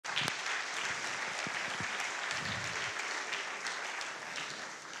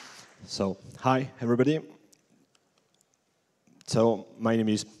So, hi everybody. So, my name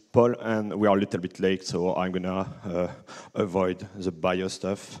is Paul, and we are a little bit late, so I'm gonna avoid the bio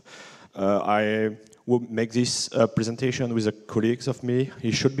stuff. I will make this presentation with a colleague of me.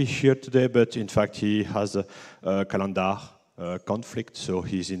 He should be here today, but in fact he has a calendar conflict, so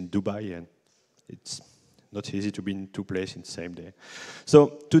he's in Dubai, and it's not easy to be in two places in the same day.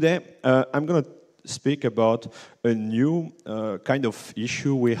 So today I'm gonna speak about a new kind of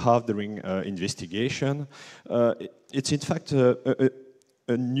issue we have during investigation. It's in fact a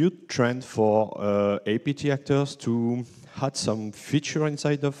new trend for APT actors to add some feature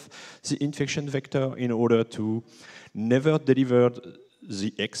inside of the infection vector in order to never deliver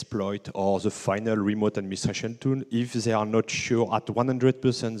the exploit or the final remote administration tool if they are not sure at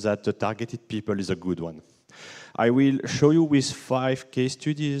 100% that the targeted people is a good one. I will show you with 5 case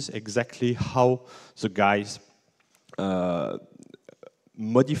studies exactly how the guys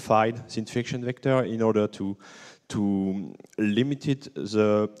modified the infection vector in order to limit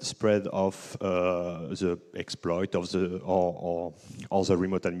the spread of the exploit of the or the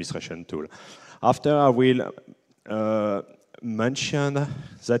remote administration tool. After I will mention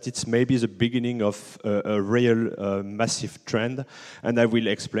that it's maybe the beginning of a real massive trend, and I will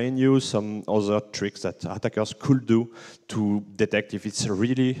explain you some other tricks that attackers could do to detect if it's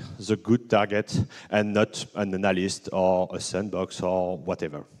really the good target and not an analyst or a sandbox or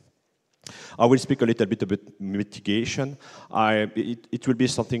whatever. I will speak a little bit about mitigation. It will be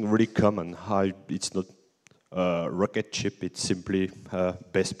something really common. It's not rocket ship, it's simply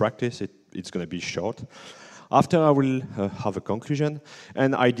best practice. It's going to be short. After I will have a conclusion,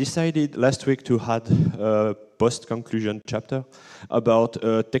 and I decided last week to add a post-conclusion chapter about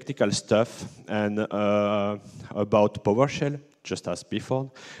technical stuff and about PowerShell, just as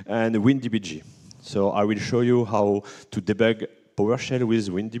before, and WinDBG. So I will show you how to debug PowerShell with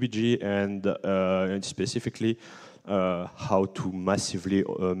WinDBG and specifically how to massively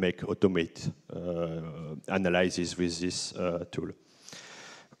automate analysis with this tool.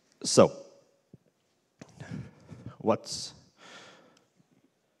 So, what's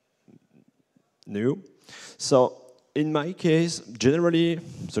new? So, in my case, generally,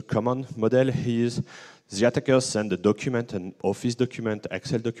 the common model is the attackers send a document, an Office document,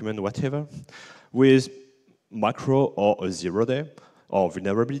 Excel document, whatever, with macro or a 0-day or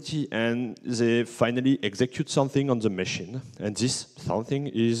vulnerability, and they finally execute something on the machine. And this something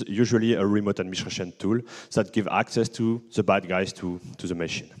is usually a remote administration tool that gives access to the bad guys to the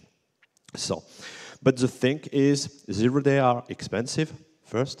machine. So, but the thing is, 0-day are expensive,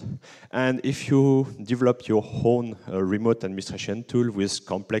 first, and if you develop your own remote administration tool with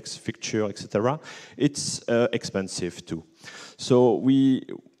complex feature, etc., it's expensive too. So we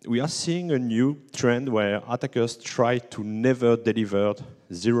are seeing a new trend where attackers try to never deliver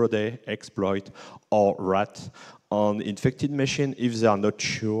 0-day exploit or rat on infected machine if they are not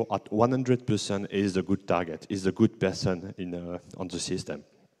sure at 100% is a good target, is a good person on the system.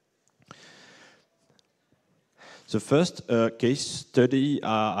 The first case study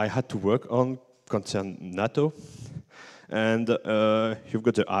I had to work on concerned NATO, and you've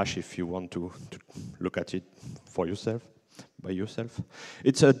got the hash if you want to look at it for yourself, by yourself.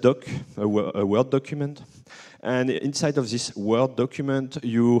 It's a doc, a Word document, and inside of this Word document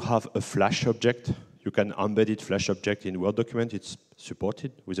you have a Flash object. You can embed it Flash object in Word document. It's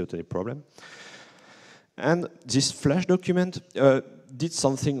supported without any problem. And this Flash document did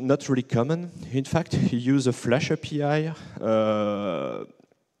something not really common. In fact, he used a Flash API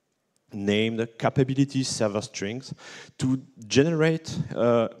named capability server strings to generate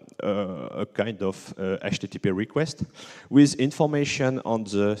a kind of HTTP request with information on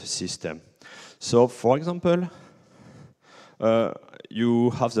the system. So, for example, you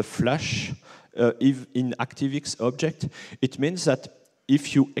have the Flash in ActiveX object. It means that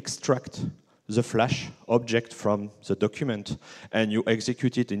if you extract the Flash object from the document and you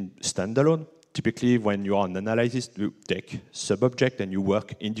execute it in standalone, typically when you are on analysis, you take sub-object and you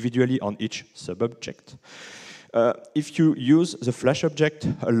work individually on each sub-object. If you use the Flash object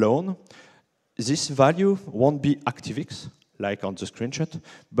alone, this value won't be ActiveX, like on the screenshot,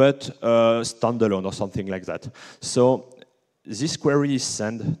 but standalone or something like that. So this query is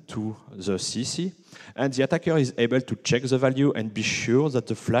sent to the CC, and the attacker is able to check the value and be sure that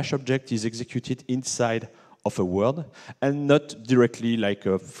the Flash object is executed inside of a Word and not directly like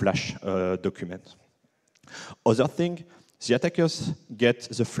a Flash document. Other thing, the attackers get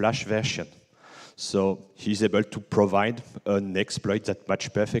the Flash version. So he's able to provide an exploit that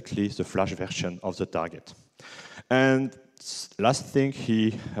matches perfectly the Flash version of the target. And last thing,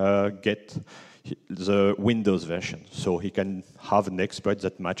 the Windows version. So he can have an exploit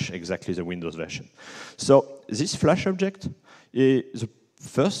that match exactly the Windows version. So this flash object, the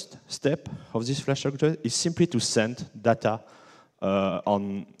first step of this flash object is simply to send data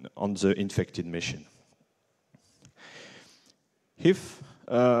on the infected machine. If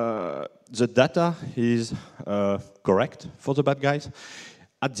the data is correct for the bad guys,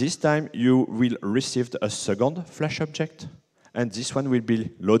 at this time you will receive a second flash object, and this one will be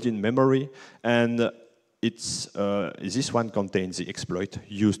loaded in memory, and this one contains the exploit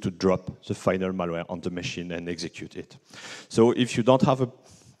used to drop the final malware on the machine and execute it. So if you don't have a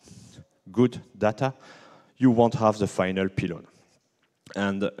good data, you won't have the final payload.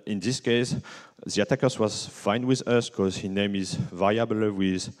 And in this case, the attackers was fine with us because his name is variable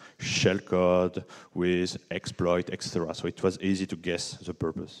with shellcode, with exploit, etc. So it was easy to guess the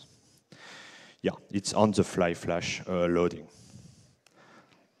purpose. Yeah, it's on-the-fly flash loading.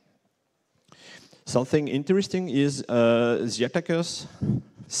 Something interesting is the attackers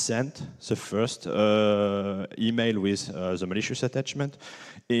sent the first email with the malicious attachment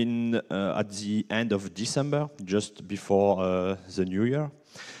at the end of December, just before the New Year.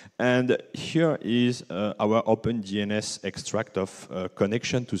 And here is our OpenDNS extract of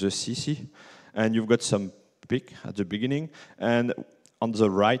connection to the CC. And you've got some pic at the beginning. And on the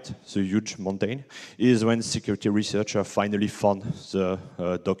right, the huge mountain, is when security researchers finally found the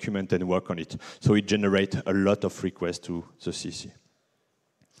document and work on it. So it generates a lot of requests to the CC.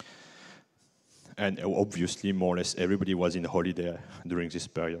 And obviously, more or less, everybody was in holiday during this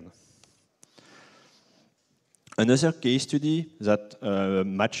period. Another case study that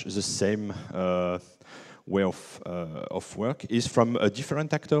matches the same way of work is from a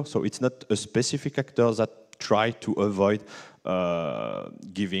different actor. So it's not a specific actor that tried to avoid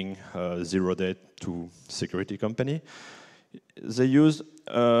giving zero-day to security company. They use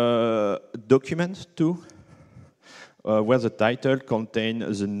a document too, where the title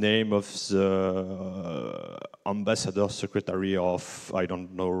contains the name of the ambassador secretary of, I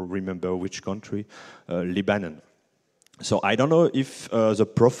don't know, remember which country, Lebanon. So I don't know if the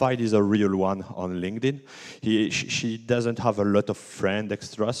profile is a real one on LinkedIn. She doesn't have a lot of friends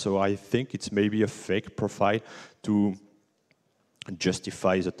extra, so I think it's maybe a fake profile to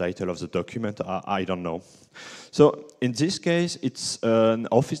justify the title of the document. I don't know. So in this case, it's an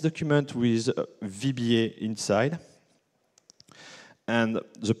Office document with VBA inside. And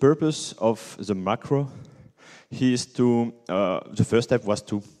the purpose of the macro is to, the first step was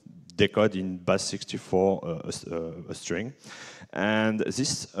to decode in base64 a string. And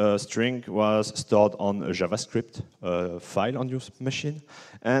this string was stored on a JavaScript file on your machine.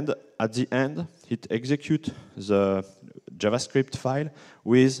 And at the end, it executes the JavaScript file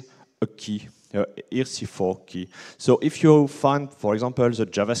with a key, ERC4 key. So if you find, for example, the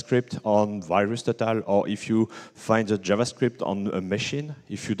JavaScript on VirusTotal, or if you find the JavaScript on a machine,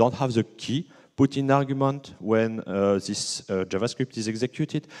 if you don't have the key put in argument when this JavaScript is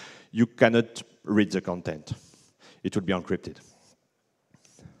executed, you cannot read the content. It will be encrypted.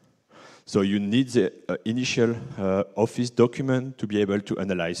 So you need the initial Office document to be able to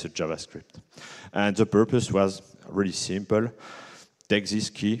analyze the JavaScript. And the purpose was really simple. Take this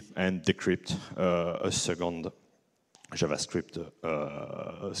key and decrypt a second JavaScript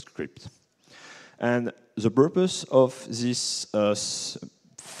script. And the purpose of this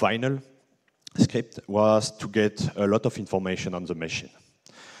final script was to get a lot of information on the machine.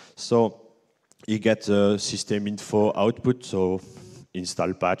 So you get the system info output, so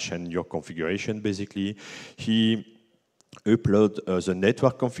install patch and your configuration, basically. He upload the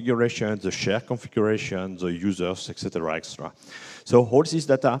network configuration, the share configuration, the users, etc., etc. So all these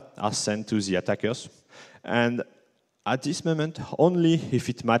data are sent to the attackers. And at this moment, only if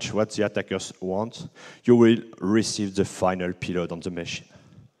it matches what the attackers want, you will receive the final payload on the machine.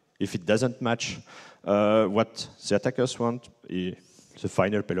 If it doesn't match what the attackers want, the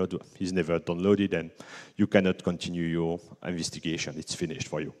final payload is never downloaded and you cannot continue your investigation. It's finished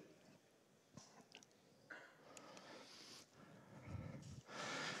for you.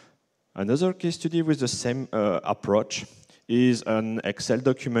 Another case study with the same approach is an Excel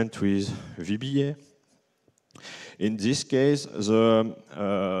document with VBA. In this case, the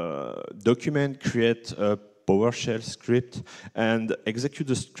document creates a PowerShell script and execute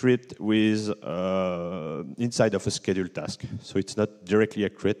the script with inside of a scheduled task. So it's not directly a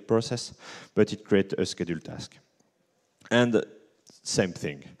create process, but it creates a scheduled task. And same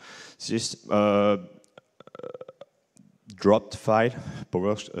thing. This dropped file,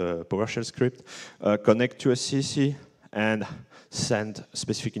 PowerShell script, connect to a CC and send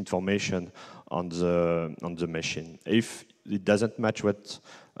specific information on the machine. If it doesn't match what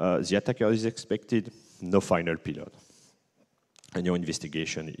the attacker is expected, no final payload, and your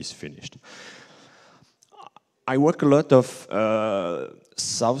investigation is finished. I work a lot of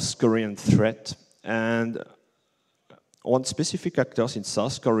South Korean threat, and one specific actors in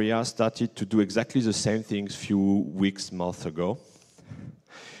South Korea started to do exactly the same things few weeks, months ago.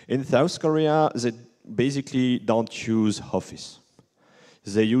 In South Korea, they basically don't use Office.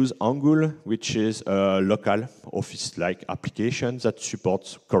 They use Hangul, which is a local Office-like application that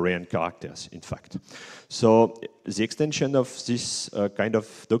supports Korean characters, in fact. So the extension of this kind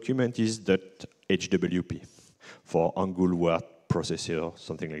of document is that HWP for Hangul word processor,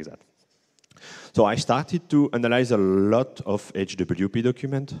 something like that. So I started to analyze a lot of HWP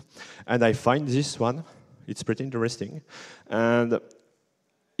document, and I find this one. It's pretty interesting. And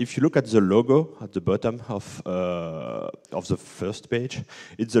if you look at the logo at the bottom of the first page,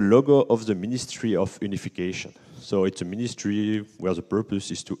 it's the logo of the Ministry of Unification. So it's a ministry where the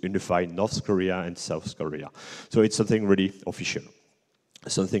purpose is to unify North Korea and South Korea. So it's something really official,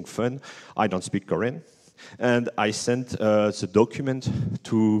 something fun. I don't speak Korean. And I sent the document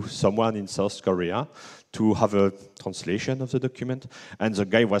to someone in South Korea to have a translation of the document. And the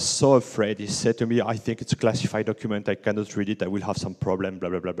guy was so afraid. He said to me, I think it's a classified document. I cannot read it. I will have some problem, blah,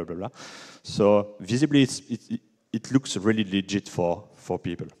 blah, blah, blah, blah, blah. So visibly, it looks really legit for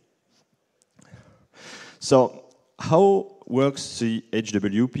people. So how works the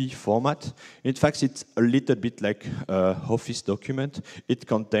HWP format? In fact, it's a little bit like an Office document. It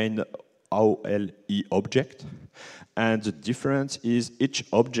contains OLE object, and the difference is each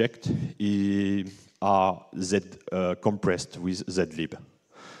object are Z compressed with zlib.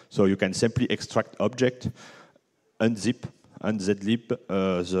 So you can simply extract object, unzip, and zlib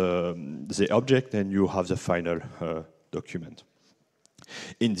the object, and you have the final document.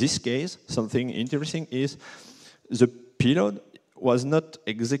 In this case, something interesting is the payload was not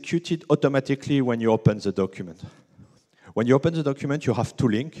executed automatically when you open the document. When you open the document, you have two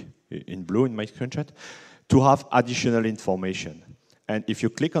links, in blue in my screenshot, to have additional information. And if you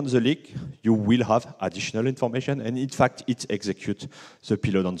click on the link, you will have additional information, and in fact, it executes the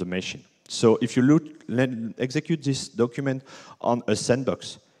payload on the machine. So if you execute this document on a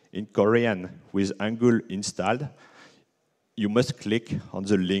sandbox in Korean with Hangul installed, you must click on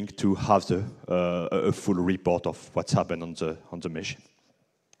the link to have a full report of what's happened on the machine.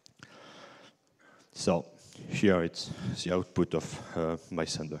 So here it's the output of my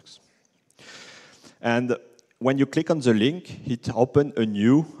sandbox. And when you click on the link, it opens a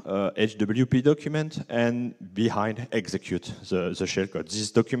new HWP document, and behind execute the shellcode.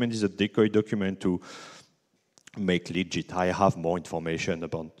 This document is a decoy document to make legit. I have more information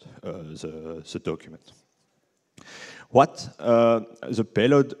about the document. What the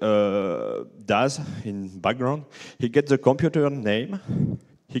payload does in background, he gets the computer name,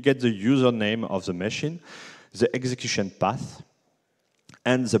 he gets the username of the machine, the execution path,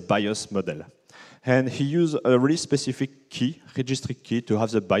 and the BIOS model. And he used a really specific key, registry key, to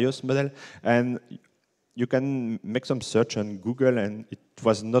have the BIOS model. And you can make some search on Google, and it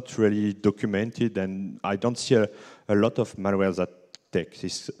was not really documented. And I don't see a lot of malware that take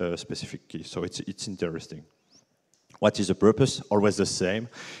this specific key. So it's interesting. What is the purpose? Always the same.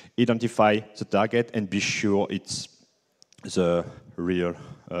 Identify the target and be sure it's the real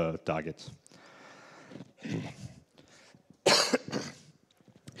target.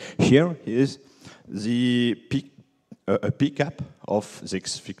 Here is the pcap of the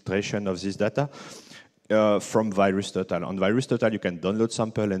exfiltration of this data from VirusTotal. On VirusTotal, you can download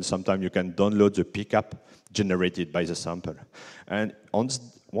sample, and sometimes you can download the pcap generated by the sample. And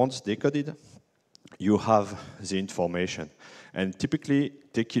once decoded, you have the information. And typically,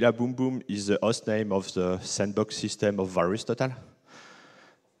 Tequila Boom Boom is the host name of the sandbox system of VirusTotal.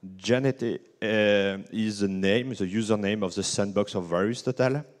 Janet is the name, the username of the sandbox of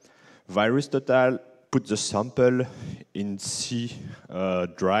VirusTotal. VirusTotal put the sample in C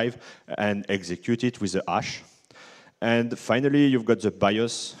drive and execute it with a hash. And finally, you've got the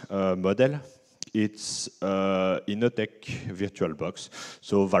BIOS model. It's Innotech VirtualBox.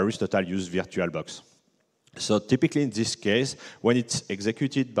 So VirusTotal uses VirtualBox. So typically in this case, when it's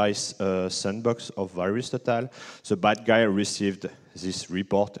executed by sandbox of VirusTotal, the bad guy received this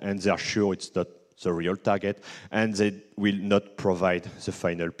report, and they're sure it's not the real target, and they will not provide the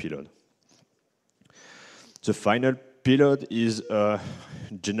final payload. The final payload is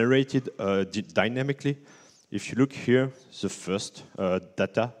generated dynamically. If you look here, the first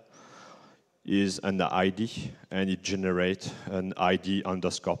data is an ID, and it generates an ID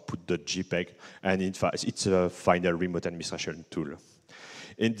underscore put.jpg, and in fact, it's a final remote administration tool.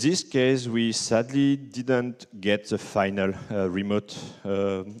 In this case, we sadly didn't get the final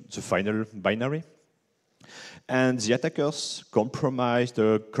the final binary. And the attackers compromised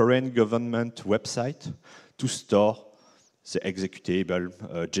the Korean government website to store the executable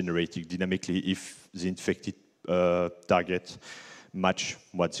generated dynamically if the infected target match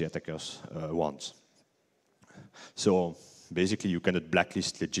what the attackers want. So basically, you cannot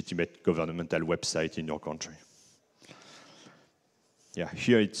blacklist legitimate governmental website in your country. Yeah,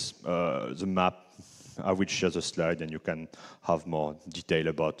 here it's the map. I will share the slide, and you can have more detail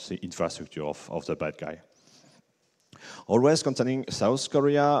about the infrastructure of the bad guy. Always concerning South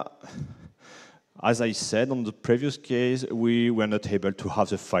Korea, as I said on the previous case, we were not able to have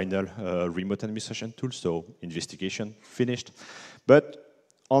the final remote administration tool, so investigation finished. But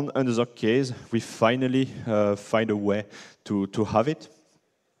on another case, we finally find a way to have it.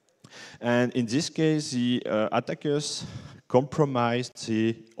 And in this case, the attackers compromised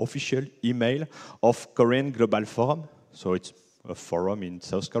the official email of Korean Global Forum, so it's a forum in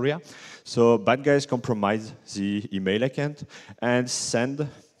South Korea. So bad guys compromise the email account and send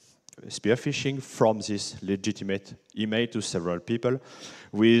spear phishing from this legitimate email to several people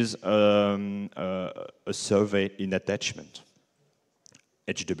with a survey in attachment.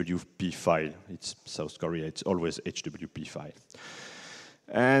 HWP file, it's South Korea, it's always HWP file.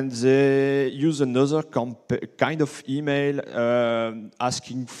 And they use another kind of email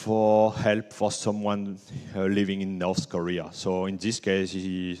asking for help for someone living in North Korea. So in this case,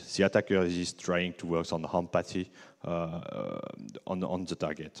 the attacker is trying to work on empathy on the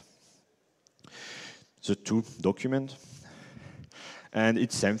target. The two document, and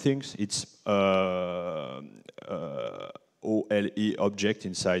it's same things. It's OLE object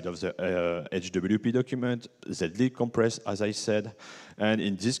inside of the HWP document, ZLib compress, as I said. And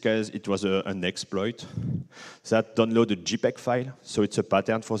in this case, it was an exploit that downloaded JPEG file. So it's a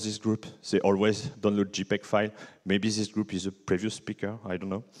pattern for this group. They always download JPEG file. Maybe this group is a previous speaker, I don't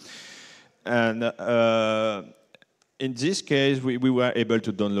know. And in this case, we were able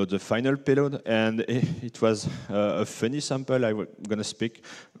to download the final payload, and it was a funny sample. I'm going to speak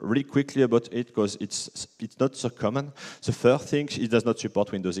really quickly about it because it's not so common. The first thing, it does not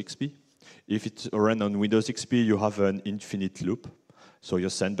support Windows XP. If it's run on Windows XP, you have an infinite loop. So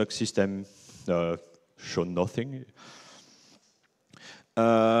your sandbox system shows nothing.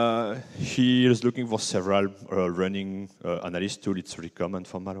 He is looking for several running analyse tools. It's really common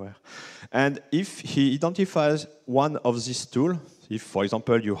for malware. And if he identifies one of these tools, if, for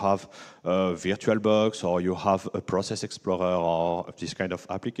example, you have a VirtualBox or you have a Process Explorer or this kind of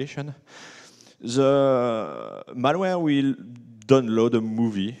application, the malware will download a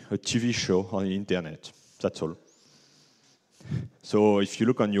movie, a TV show on the internet. That's all. So if you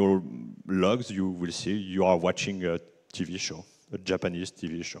look on your logs, you will see you are watching a TV show. A Japanese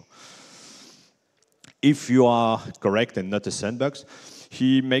TV show. If you are correct and not a sandbox,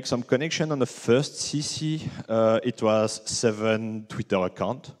 he makes some connection on the first CC. It was 7 Twitter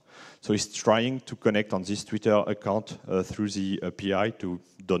account. So he's trying to connect on this Twitter account through the API to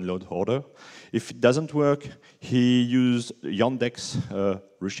download order. If it doesn't work, he used Yandex,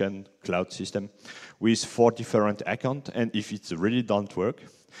 Russian cloud system, with 4 different accounts. And if it really don't work,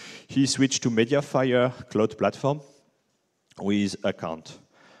 he switched to Mediafire cloud platform with account.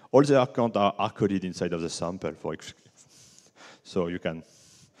 All the accounts are coded inside of the sample, so you can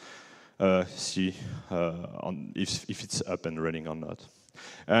see if it's up and running or not.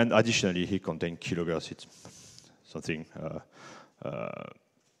 And additionally, he contains keyloggers. It's something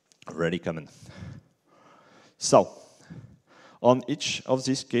really common. So, on each of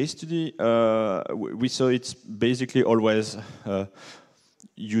these case studies, we saw it's basically always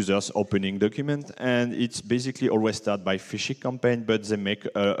users opening document, and it's basically always start by phishing campaign, but they make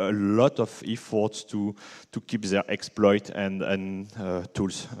a lot of efforts to keep their exploit and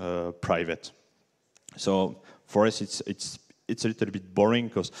tools private. So for us, it's a little bit boring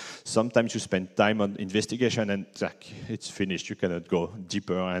because sometimes you spend time on investigation and it's finished. You cannot go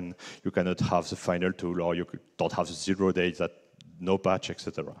deeper, and you cannot have the final tool, or you don't have 0 days, that no patch,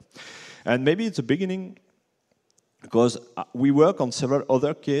 etc. And maybe it's a beginning, because we work on several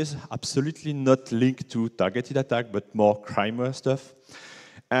other cases, absolutely not linked to targeted attack, but more crimeware stuff.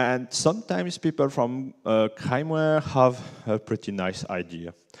 And sometimes people from crimeware have a pretty nice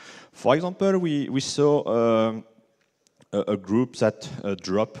idea. For example, we saw a group that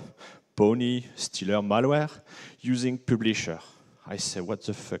dropped Pony Stealer malware using Publisher. I say, what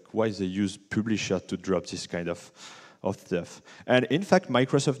the fuck? Why they use Publisher to drop this kind of stuff? And in fact,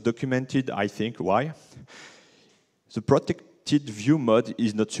 Microsoft documented, I think, why. The protected view mode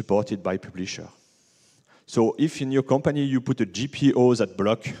is not supported by Publisher. So if in your company you put a GPO that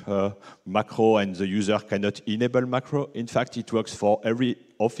block macro and the user cannot enable macro, in fact, it works for every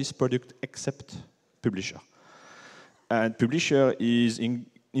Office product except Publisher. And Publisher is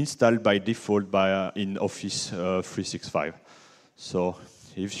installed by default in Office 365. So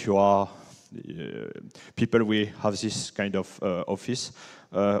if you are people we have this kind of Office,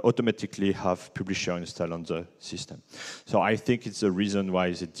 automatically have Publisher installed on the system. So I think it's the reason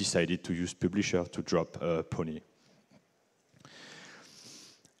why they decided to use Publisher to drop Pony.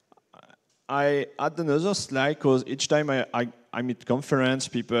 I add another slide because each time I'm at conference,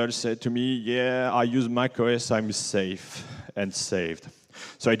 people say to me, yeah, I use macOS, I'm safe and saved.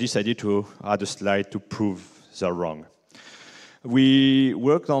 So I decided to add a slide to prove they're wrong. We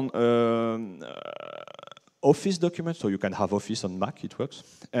worked on Office documents, so you can have Office on Mac, it works.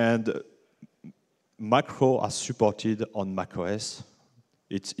 And macro are supported on macOS,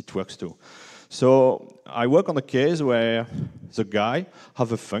 it works too. So I work on a case where the guy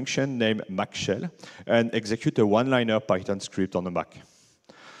have a function named MacShell and execute a one-liner Python script on a Mac.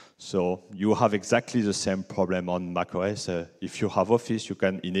 So you have exactly the same problem on macOS. If you have Office, you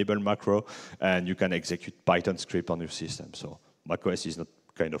can enable macro and you can execute Python script on your system. So macOS is not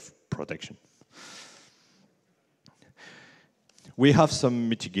kind of protection. We have some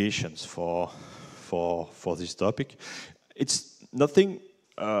mitigations for this topic. It's nothing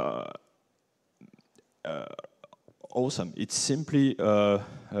awesome. It's simply a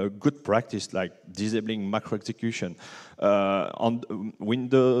good practice, like disabling macro execution. On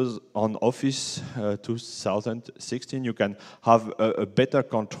Windows, on Office 2016, you can have a better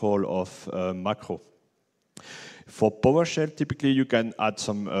control of macro. For PowerShell, typically you can add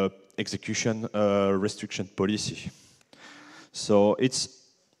some execution restriction policy. So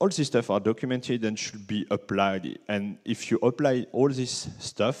all this stuff are documented and should be applied. And if you apply all this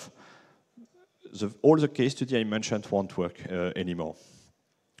stuff, all the case study I mentioned won't work anymore.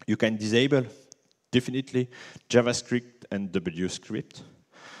 You can disable, definitely, JavaScript and WScript.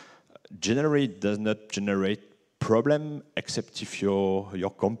 Generate does not generate problem, except if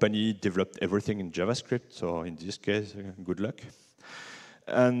your company developed everything in JavaScript. So in this case, good luck.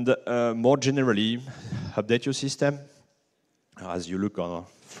 And more generally, update your system. As you look on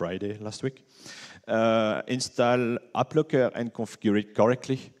Friday last week, install AppLocker and configure it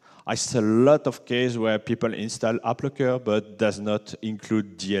correctly. I see a lot of cases where people install AppLocker but does not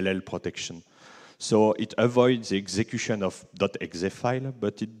include DLL protection. So it avoids the execution of .exe file,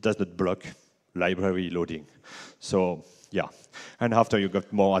 but it does not block library loading. So yeah, and after you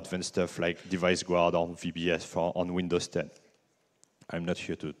got more advanced stuff like device guard on VBS on Windows 10. I'm not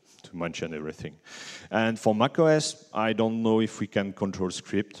here to mention everything. And for macOS, I don't know if we can control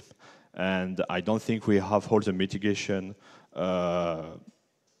script, and I don't think we have all the mitigation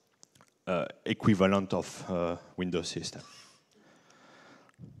equivalent of Windows system.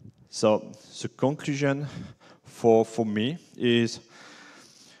 So the conclusion for me is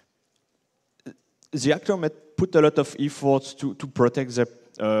the actor might put a lot of efforts to protect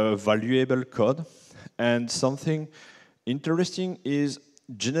the valuable code, and something interesting is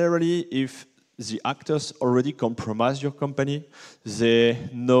generally if the actors already compromise your company, they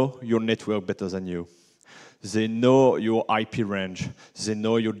know your network better than you. They know your IP range. They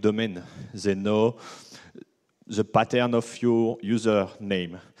know your domain. They know the pattern of your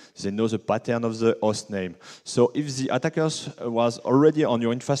username. They know the pattern of the host name. So if the attackers was already on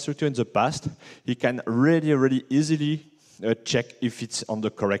your infrastructure in the past, he can really easily check if it's on the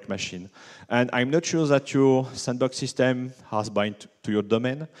correct machine. And I'm not sure that your sandbox system has bind to your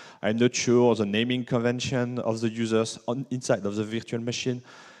domain. I'm not sure the naming convention of the users inside of the virtual machine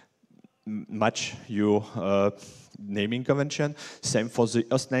match your naming convention. Same for the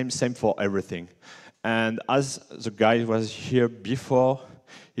host name, same for everything. And as the guy was here before,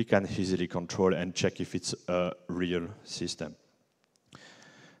 he can easily control and check if it's a real system.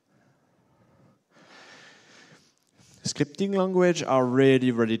 Scripting language are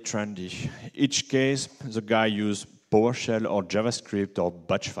really trendy. Each case, the guy use PowerShell or JavaScript or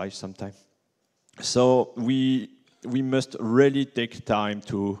batch files sometimes. So we must really take time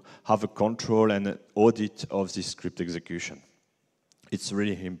to have a control and an audit of this script execution. It's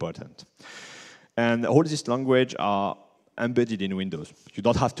really important. And all these language are embedded in Windows. You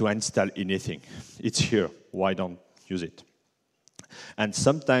don't have to install anything. It's here. Why don't use it? And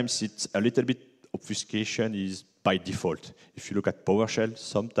sometimes it's a little bit obfuscation is by default. If you look at PowerShell,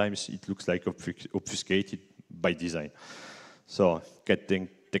 sometimes it looks like obfuscated by design. So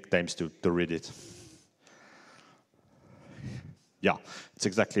take time to read it. Yeah, it's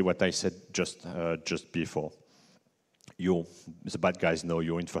exactly what I said just before. The bad guys know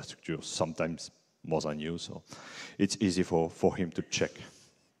your infrastructure sometimes more than you, so it's easy for him to check,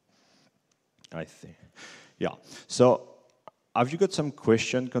 I think. Yeah, so have you got some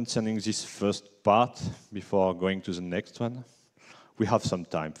question concerning this first part before going to the next one? We have some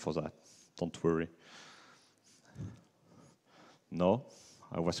time for that, don't worry. No?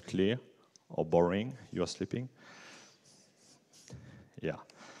 I was clear? Or boring? You are sleeping? Yeah.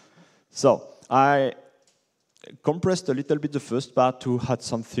 So, I compressed a little bit the first part to add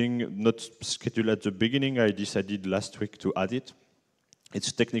something not scheduled at the beginning. I decided last week to add it. It's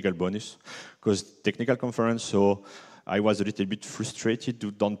a technical bonus, because technical conference, so I was a little bit frustrated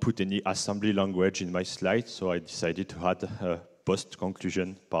to don't put any assembly language in my slides, so I decided to add a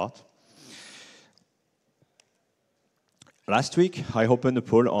post-conclusion part. Last week, I opened a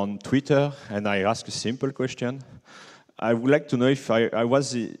poll on Twitter, and I asked a simple question. I would like to know if I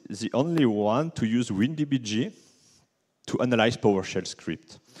was the only one to use WinDBG to analyze PowerShell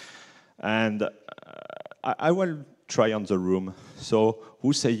script. And I will try on the room. So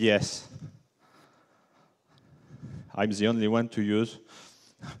who say yes? I'm the only one to use.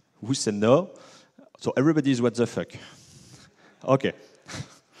 Who say no? So everybody is what the fuck. Okay.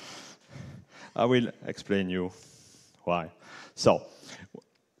 I will explain you why. So,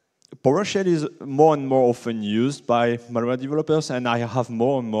 PowerShell is more and more often used by malware developers, and I have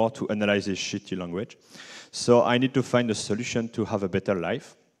more and more to analyze this shitty language. So I need to find a solution to have a better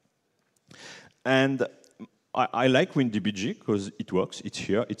life. And I like WinDBG because it works, it's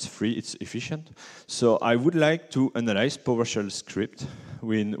here, it's free, it's efficient. So I would like to analyze PowerShell script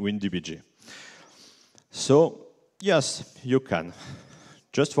with WinDBG. So yes, you can.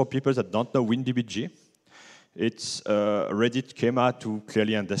 Just for people that don't know WinDBG, it's Reddit schema to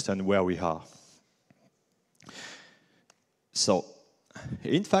clearly understand where we are. So,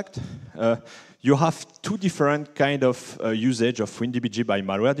 in fact, you have two different kind of usage of WinDBG by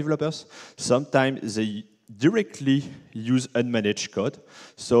malware developers. Sometimes they directly use unmanaged code,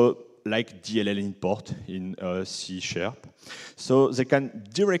 so like DLL import in C#. So they can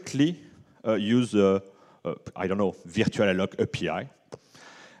directly use, I don't know, virtualalloc API.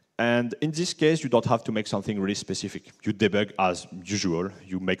 And in this case, you don't have to make something really specific. You debug as usual.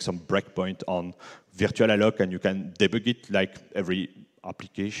 You make some breakpoint on virtualalloc, and you can debug it like every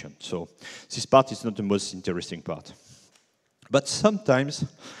application. So this part is not the most interesting part. But sometimes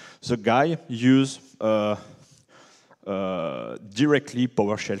the guy uses directly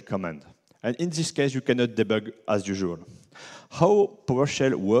PowerShell command. And in this case, you cannot debug as usual. How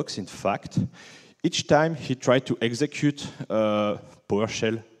PowerShell works, in fact, each time he tries to execute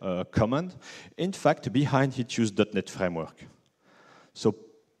PowerShell command, in fact, behind it uses .NET framework. So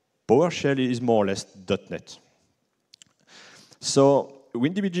PowerShell is more or less .NET. So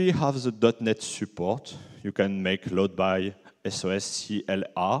WinDBG has the .NET support. You can make load by SOS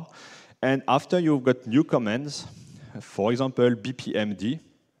CLR. And after you've got new commands, for example, BPMD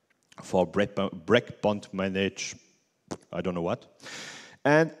for breakpoint manage, I don't know what.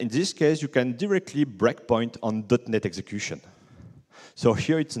 And in this case, you can directly breakpoint on .NET execution. So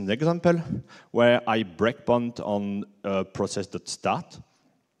here it's an example where I breakpoint on process.start.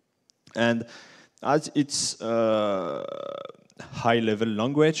 And as it's high-level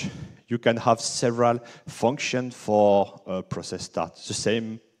language, you can have several functions for process start. The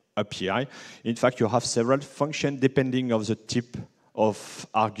same API. In fact, you have several functions depending on the type of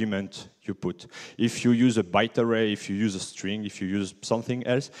argument you put. If you use a byte array, if you use a string, if you use something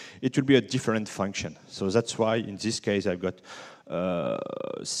else, it will be a different function. So that's why in this case I've got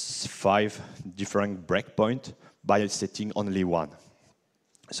 5 different breakpoints by setting only one.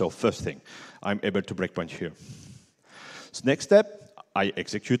 So first thing, I'm able to breakpoint here. So next step, I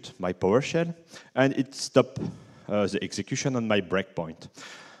execute my PowerShell, and it stops the execution on my breakpoint.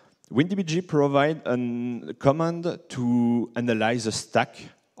 WinDBG provides a command to analyze the stack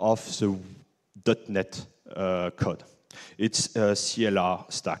of the .NET code. It's a CLR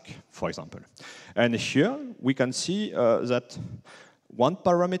stack, for example. And here we can see that one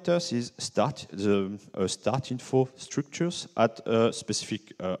parameter is start info structures at a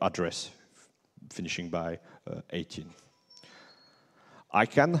specific address, finishing by 18. I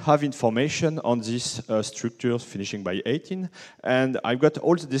can have information on these structures finishing by 18, and I've got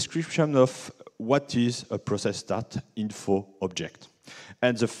all the description of what is a process start info object.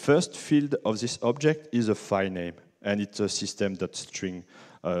 And the first field of this object is a file name, and it's a system.string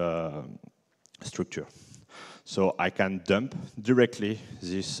structure. So I can dump directly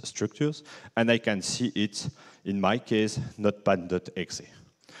these structures, and I can see it, in my case, notepad.exe.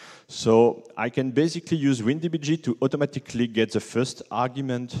 So I can basically use WinDBG to automatically get the first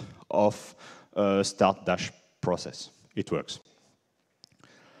argument of start-process. It works.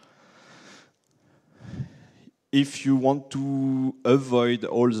 if you want to avoid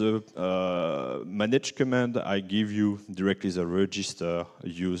all the manage command, I give you directly the register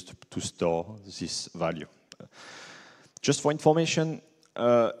used to store this value. Just for information,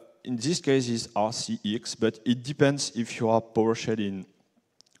 in this case is RCX, but it depends if you are PowerShell in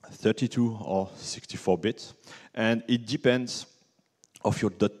 32 or 64 bits, and it depends of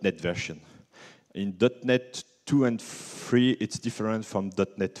your .NET version. In .NET 2 and 3, it's different from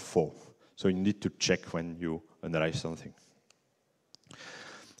 .NET 4, so you need to check when you analyze something.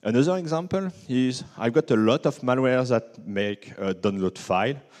 Another example is I've got a lot of malware that make a download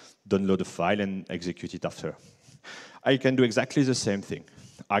a file and execute it after. I can do exactly the same thing.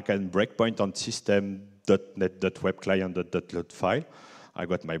 I can breakpoint on system.net.webclient.load file. I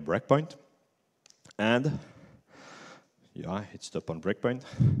got my breakpoint, and yeah, it's stopped on breakpoint,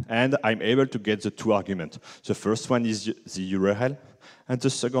 and I'm able to get the two arguments. The first one is the URL, and the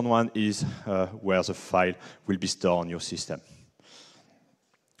second one is where the file will be stored on your system.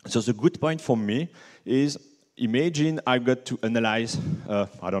 So the good point for me is, imagine I've got to analyze,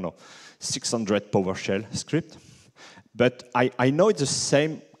 I don't know, 600 PowerShell script, but I know it's the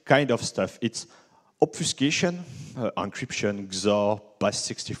same kind of stuff. It's obfuscation, encryption, XOR,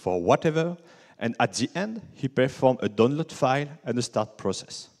 base64, whatever, and at the end, he performs a download file and a start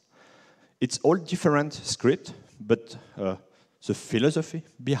process. It's all different script, but the philosophy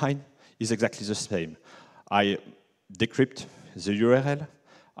behind is exactly the same. I decrypt the URL,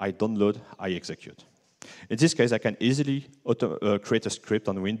 I download, I execute. In this case, I can easily create a script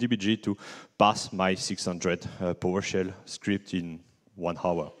on WinDBG to pass my 600 PowerShell script in 1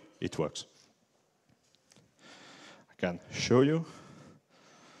 hour. It works. I can show you.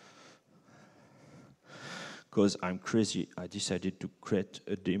 Because I'm crazy, I decided to create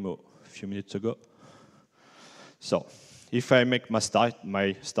a demo a few minutes ago. So, if I make my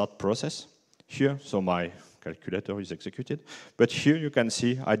start process here, so my calculator is executed, but here you can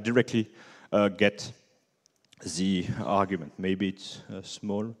see I directly get the argument. Maybe it's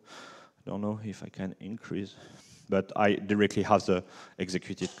small, I don't know if I can increase, but I directly have the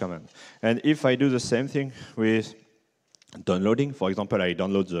executed command. And if I do the same thing with downloading, for example, I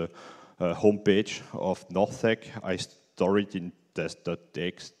download the homepage of Northtech, I store it in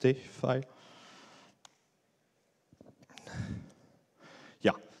test.txt file.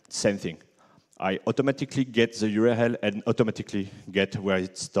 Yeah, same thing. I automatically get the URL and automatically get where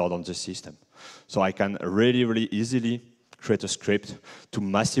it's stored on the system. So I can really, really easily create a script to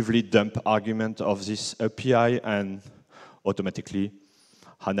massively dump argument of this API and automatically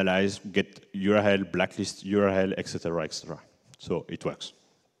analyze, get URL, blacklist URL, etc., etc. So it works.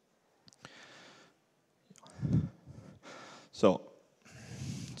 So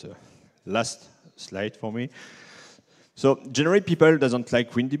the last slide for me. So generally people doesn't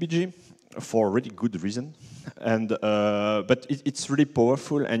like WinDBG for really good reason, and but it's really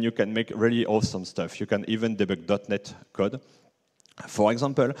powerful and you can make really awesome stuff. You can even debug .NET code. For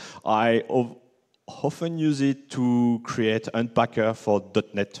example, I often use it to create unpacker for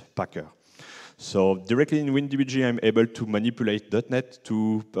 .NET packer. So directly in WinDBG, I'm able to manipulate .NET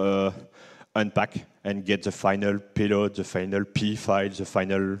to unpack and get the final payload, the final P file, the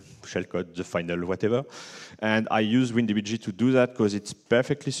final shellcode, the final whatever. And I use WinDBG to do that because it's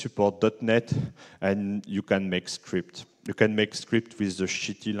perfectly support .NET and you can make script. You can make script with the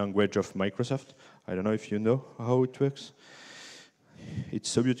shitty language of Microsoft. I don't know if you know how it works. It's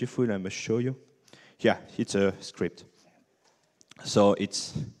so beautiful, I must show you. Yeah, it's a script. So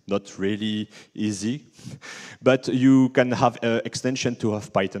it's not really easy, but you can have an extension to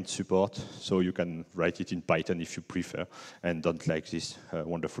have Python support, so you can write it in Python if you prefer and don't like this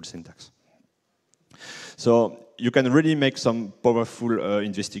wonderful syntax. So you can really make some powerful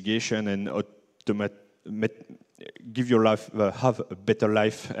investigation and give your life, have a better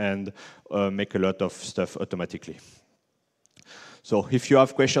life and make a lot of stuff automatically. So if you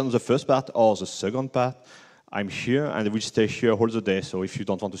have questions on the first part or the second part, I'm here and I will stay here all the day. So if you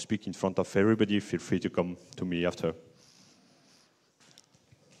don't want to speak in front of everybody, feel free to come to me after.